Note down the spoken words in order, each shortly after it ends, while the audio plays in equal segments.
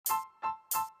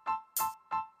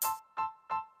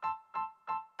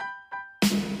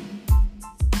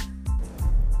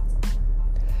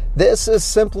This is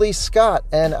Simply Scott,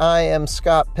 and I am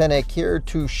Scott Pennick, here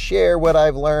to share what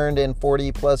I've learned in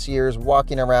 40 plus years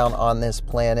walking around on this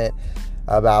planet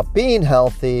about being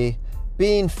healthy,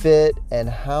 being fit, and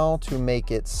how to make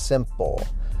it simple.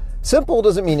 Simple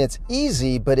doesn't mean it's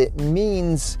easy, but it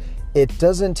means it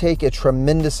doesn't take a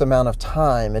tremendous amount of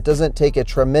time. It doesn't take a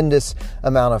tremendous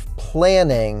amount of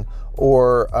planning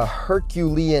or a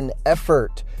Herculean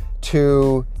effort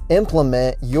to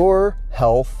implement your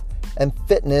health and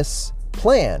fitness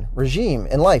plan, regime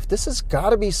in life. This has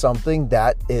got to be something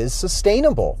that is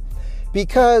sustainable,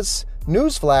 because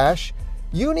newsflash,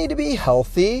 you need to be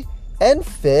healthy and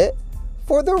fit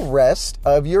for the rest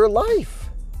of your life.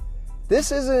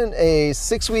 This isn't a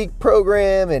 6-week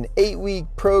program, an 8-week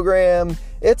program.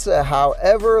 It's a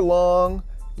however long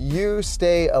you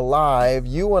stay alive.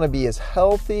 You want to be as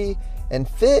healthy and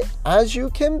fit as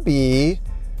you can be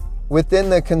within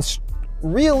the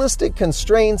realistic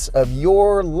constraints of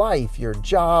your life, your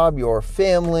job, your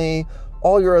family,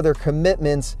 all your other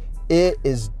commitments. It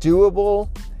is doable,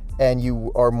 and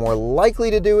you are more likely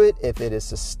to do it if it is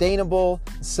sustainable,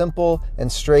 simple,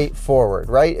 and straightforward,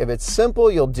 right? If it's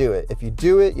simple, you'll do it. If you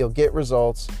do it, you'll get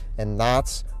results, and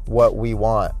that's what we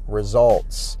want.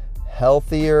 Results.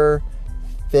 Healthier,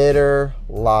 fitter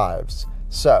lives.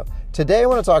 So, today I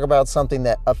want to talk about something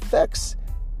that affects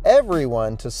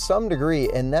everyone to some degree,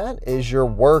 and that is your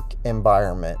work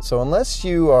environment. So unless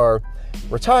you are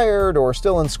retired or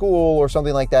still in school or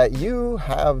something like that, you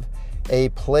have a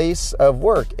place of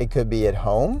work. It could be at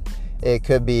home, it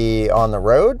could be on the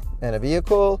road in a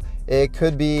vehicle, it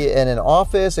could be in an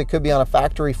office, it could be on a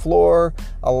factory floor.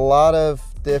 A lot of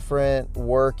different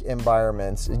work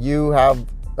environments. You have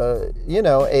a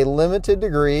limited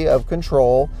degree of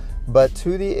control, but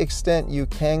to the extent you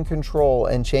can control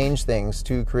and change things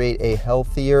to create a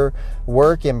healthier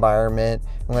work environment,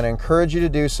 I'm going to encourage you to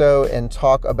do so and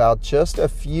talk about just a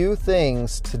few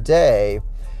things today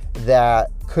that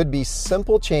could be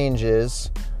simple changes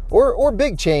or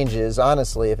big changes,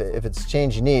 honestly, if it's a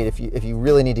change you need, if you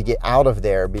really need to get out of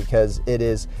there because it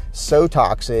is so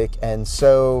toxic and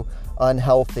so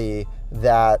unhealthy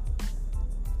that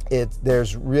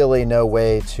there's really no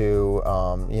way to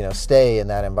stay in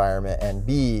that environment and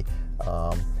be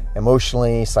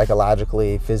emotionally,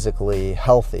 psychologically, physically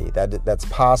healthy. That's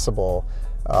possible.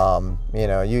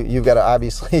 You've got to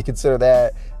obviously consider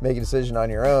that, make a decision on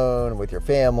your own with your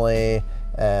family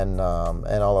and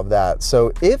all of that.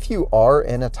 So if you are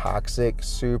in a toxic,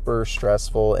 super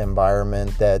stressful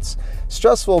environment that's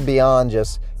stressful beyond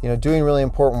just doing really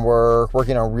important work,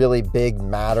 working on really big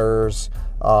matters,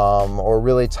 or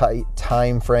really tight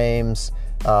time frames,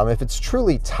 if it's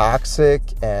truly toxic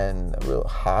and real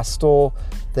hostile,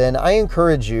 then I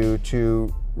encourage you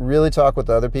to really talk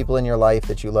with other people in your life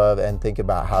that you love and think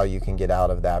about how you can get out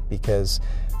of that, because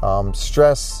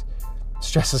stress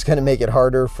is going to make it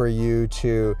harder for you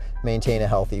to maintain a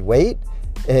healthy weight.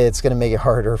 It's going to make it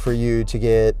harder for you to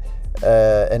get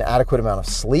an adequate amount of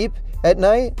sleep at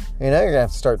night. You're going to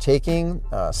have to start taking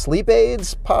sleep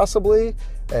aids, possibly.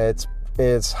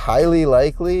 It's highly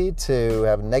likely to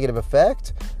have a negative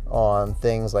effect on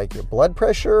things like your blood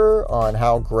pressure, on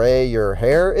how gray your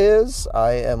hair is.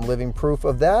 I am living proof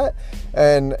of that.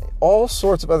 And all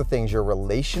sorts of other things. Your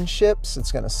relationships,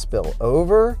 it's going to spill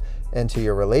over into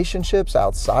your relationships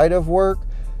outside of work.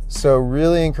 So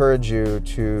really encourage you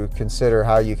to consider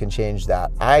how you can change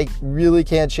that. I really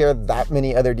can't share that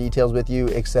many other details with you,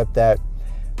 except that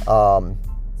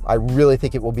I really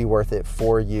think it will be worth it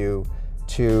for you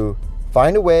to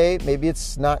find a way. Maybe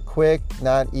it's not quick,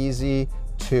 not easy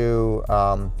to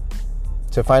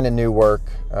find a new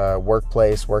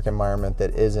workplace, work environment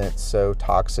that isn't so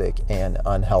toxic and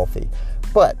unhealthy.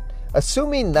 But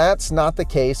assuming that's not the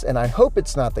case, and I hope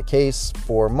it's not the case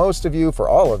for most of you, for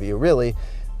all of you really,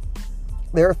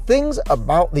 there are things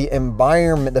about the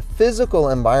environment, the physical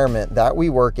environment that we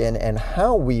work in and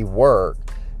how we work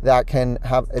that can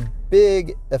have a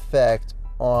big effect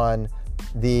on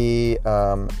the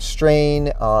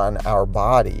strain on our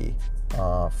body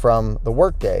from the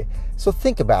workday. So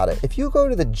think about it. If you go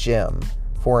to the gym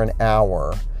for an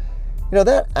hour,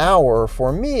 that hour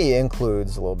for me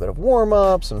includes a little bit of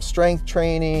warm-up, some strength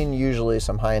training, usually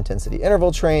some high-intensity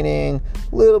interval training,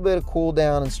 a little bit of cool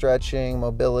down and stretching,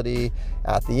 mobility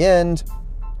at the end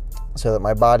so that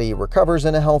my body recovers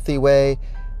in a healthy way.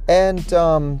 And,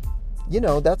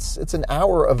 it's an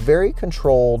hour of very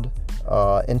controlled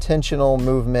intentional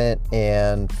movement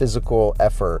and physical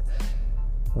effort.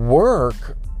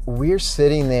 Work, we're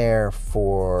sitting there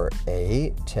for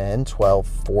 8, 10, 12,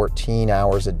 14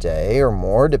 hours a day or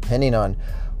more, depending on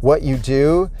what you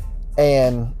do.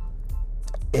 And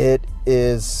it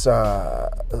is, there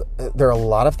are a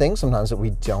lot of things sometimes that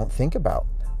we don't think about.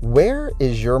 Where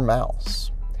is your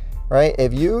mouse, right?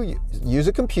 If you use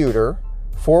a computer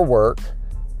for work,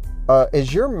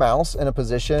 is your mouse in a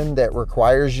position that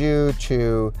requires you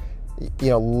to,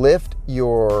 lift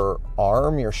your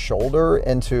arm, your shoulder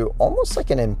into almost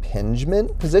like an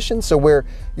impingement position? So where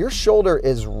your shoulder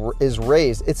is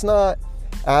raised, it's not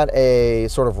at a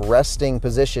sort of resting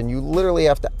position. You literally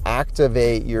have to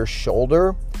activate your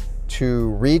shoulder to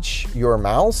reach your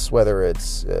mouse, whether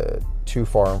it's too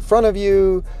far in front of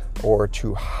you or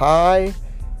too high.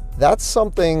 That's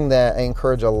something that I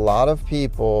encourage a lot of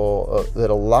people, that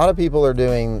a lot of people are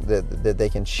doing, that they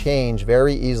can change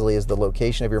very easily, is the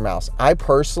location of your mouse. I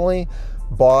personally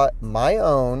bought my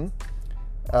own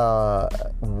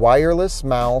wireless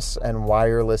mouse and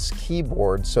wireless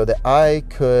keyboard so that I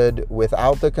could,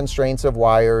 without the constraints of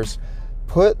wires,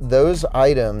 put those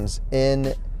items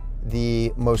in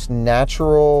the most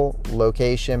natural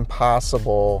location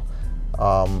possible,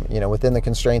 within the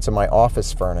constraints of my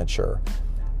office furniture.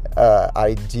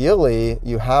 Ideally,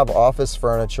 you have office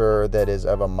furniture that is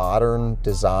of a modern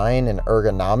design, an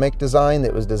ergonomic design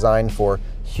that was designed for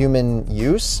human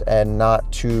use and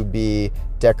not to be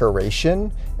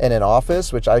decoration in an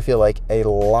office, which I feel like a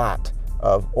lot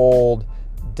of old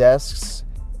desks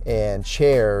and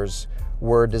chairs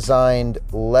were designed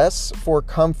less for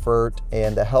comfort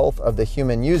and the health of the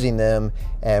human using them,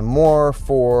 and more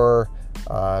for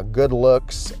good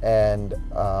looks and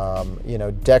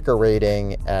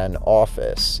decorating an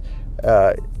office.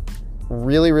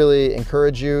 Really, really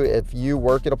encourage you, if you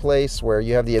work at a place where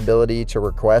you have the ability to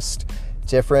request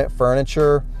different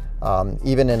furniture,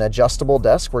 even an adjustable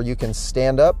desk where you can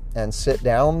stand up and sit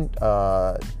down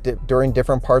during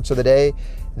different parts of the day.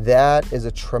 That is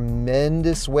a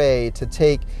tremendous way to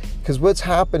take, because what's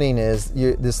happening is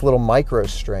this little micro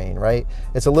strain, right?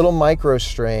 It's a little micro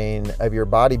strain of your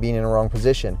body being in a wrong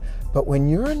position. But when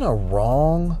you're in a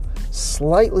wrong,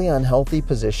 slightly unhealthy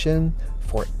position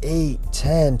for 8,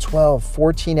 10, 12,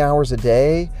 14 hours a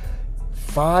day,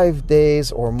 5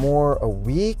 days or more a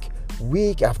week,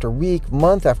 week after week,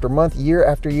 month after month, year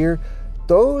after year,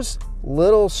 those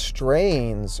little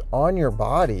strains on your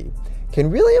body can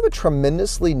really have a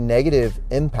tremendously negative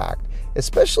impact,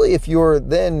 especially if you're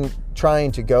then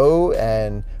trying to go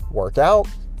and work out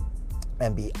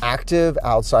and be active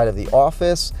outside of the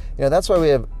office. That's why one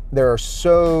of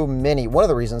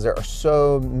the reasons there are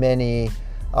so many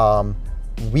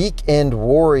weekend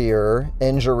warrior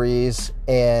injuries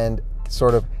and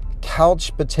sort of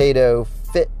couch potato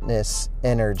fitness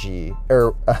injuries,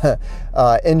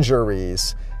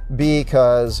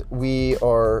 because we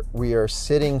are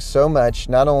sitting so much.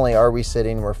 Not only are we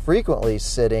sitting, we're frequently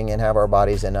sitting and have our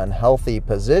bodies in unhealthy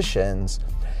positions.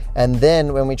 And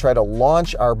then when we try to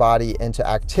launch our body into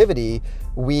activity,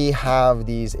 we have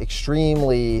these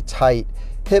extremely tight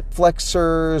hip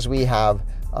flexors. We have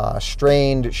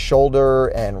strained shoulder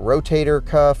and rotator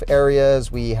cuff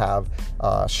areas. We have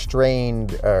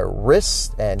strained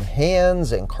wrists and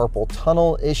hands and carpal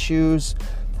tunnel issues.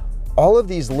 All of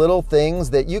these little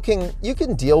things that you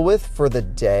can deal with for the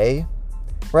day,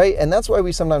 right? And that's why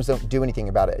we sometimes don't do anything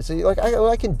about it. So you're like,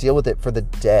 I can deal with it for the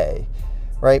day,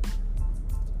 right?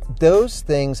 Those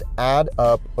things add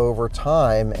up over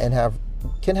time and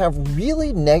can have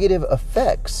really negative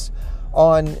effects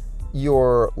on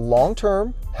your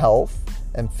long-term health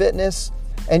and fitness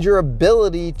and your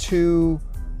ability to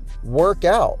work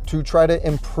out, to try to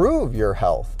improve your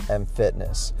health and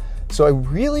fitness. So I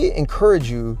really encourage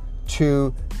you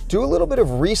to do a little bit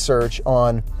of research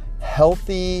on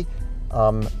healthy,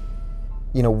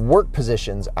 work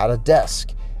positions at a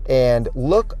desk, and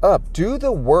look up, do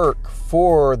the work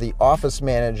for the office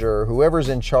manager, whoever's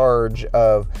in charge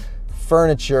of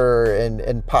furniture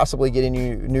and possibly getting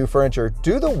you new furniture.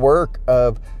 Do the work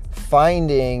of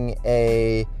finding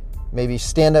a maybe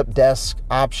stand-up desk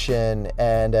option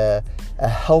and a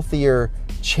healthier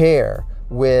chair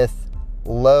with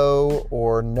low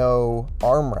or no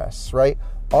armrests, right?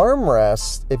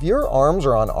 Armrests, if your arms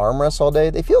are on armrests all day,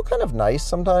 they feel kind of nice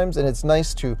sometimes, and it's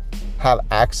nice to have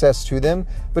access to them.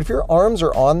 But if your arms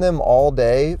are on them all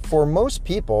day, for most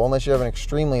people, unless you have an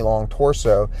extremely long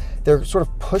torso, they're sort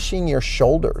of pushing your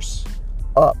shoulders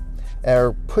up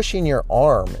or pushing your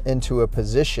arm into a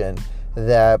position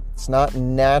that's not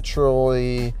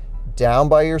naturally down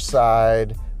by your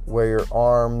side, where your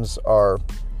arms are,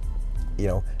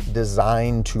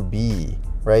 designed to be,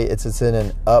 right? It's in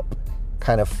an up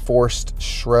kind of forced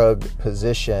shrug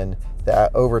position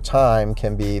that over time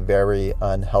can be very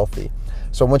unhealthy.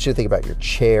 So I want you to think about your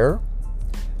chair.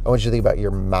 I want you to think about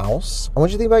your mouse. I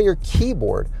want you to think about your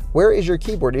keyboard. Where is your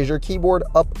keyboard? Is your keyboard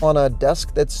up on a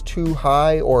desk that's too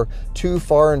high or too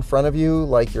far in front of you,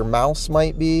 like your mouse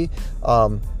might be?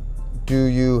 Do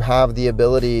you have the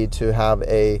ability to have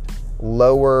a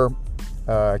lower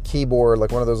keyboard,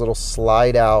 like one of those little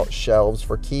slide out shelves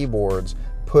for keyboards,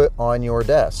 put on your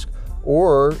desk?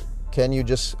 Or can you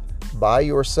just buy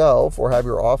yourself or have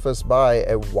your office buy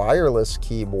a wireless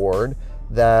keyboard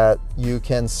that you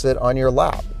can sit on your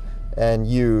lap and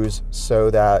use so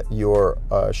that your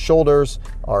shoulders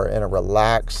are in a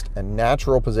relaxed and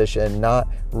natural position, not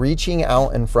reaching out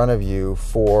in front of you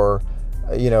for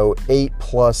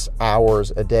 8+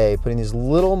 hours a day, putting these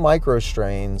little micro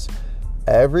strains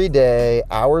every day,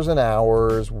 hours and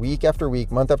hours, week after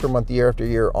week, month after month, year after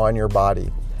year on your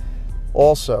body.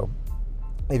 Also,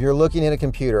 if you're looking at a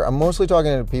computer, I'm mostly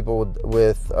talking to people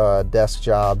with desk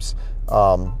jobs,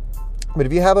 but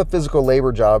if you have a physical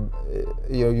labor job,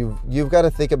 you've got to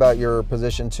think about your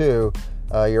position too,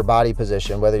 your body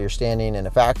position, whether you're standing in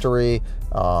a factory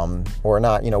or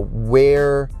not.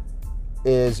 Where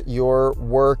is your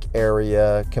work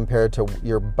area compared to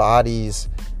your body's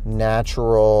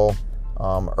natural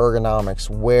ergonomics?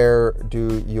 Where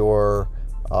do your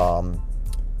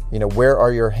where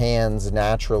are your hands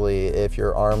naturally if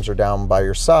your arms are down by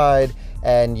your side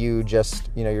and you're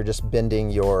just bending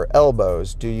your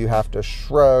elbows? Do you have to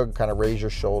shrug, kind of raise your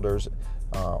shoulders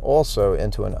also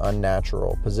into an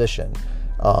unnatural position?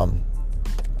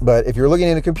 But if you're looking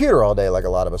at a computer all day, like a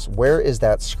lot of us, where is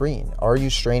that screen? Are you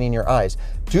straining your eyes?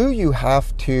 Do you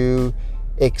have to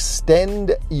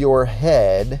extend your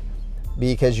head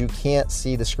because you can't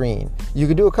see the screen? You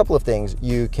can do a couple of things.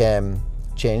 You can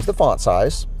change the font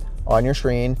size on your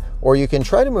screen, or you can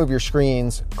try to move your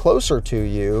screens closer to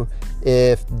you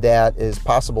if that is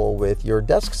possible with your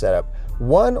desk setup.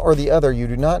 One or the other, you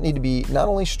do not need to be not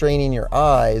only straining your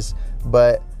eyes,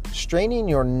 but straining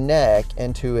your neck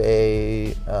into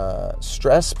a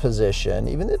stress position,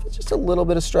 even if it's just a little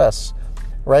bit of stress,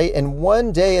 right? And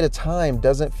one day at a time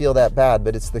doesn't feel that bad,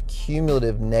 but it's the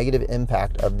cumulative negative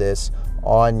impact of this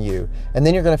on you. And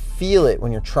then you're going to feel it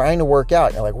when you're trying to work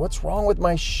out. You're like, what's wrong with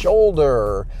my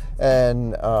shoulder?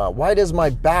 And why does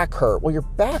my back hurt? Well, your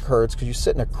back hurts because you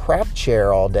sit in a crap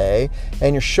chair all day,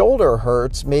 and your shoulder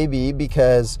hurts maybe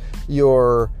because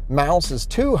your mouse is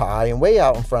too high and way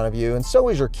out in front of you, and so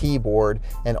is your keyboard.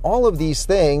 And all of these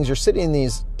things, you're sitting in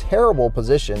these terrible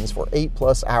positions for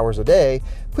 8+ hours a day,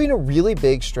 putting a really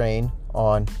big strain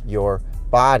on your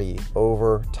body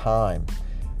over time.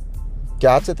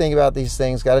 Got to think about these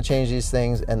things, got to change these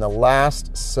things. And the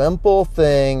last simple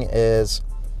thing is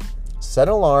set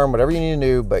an alarm, whatever you need to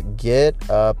do, but get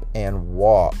up and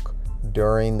walk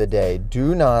during the day.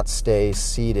 Do not stay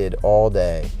seated all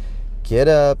day. Get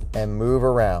up and move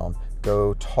around.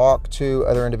 Go talk to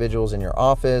other individuals in your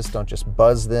office. Don't just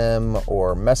buzz them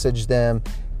or message them.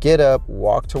 Get up,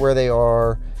 walk to where they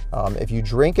are. If you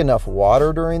drink enough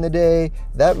water during the day,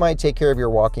 that might take care of your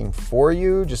walking for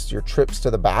you. Just your trips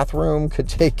to the bathroom could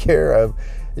take care of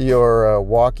your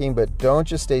walking, but don't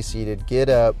just stay seated. Get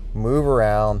up, move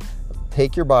around,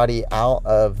 take your body out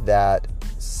of that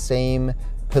same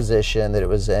position that it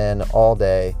was in all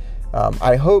day.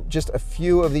 I hope just a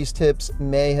few of these tips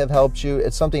may have helped you.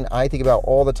 It's something I think about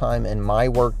all the time in my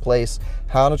workplace,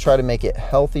 how to try to make it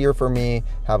healthier for me,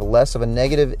 have less of a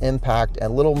negative impact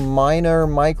and little minor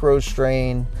micro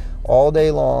strain all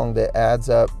day long that adds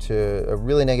up to a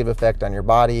really negative effect on your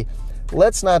body.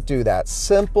 Let's not do that.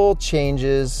 Simple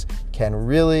changes can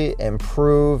really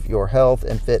improve your health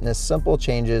and fitness. Simple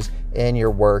changes in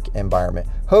your work environment.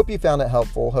 Hope you found it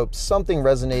helpful. Hope something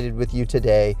resonated with you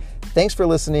today. Thanks for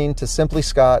listening to Simply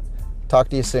Scott. Talk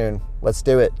to you soon. Let's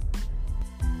do it.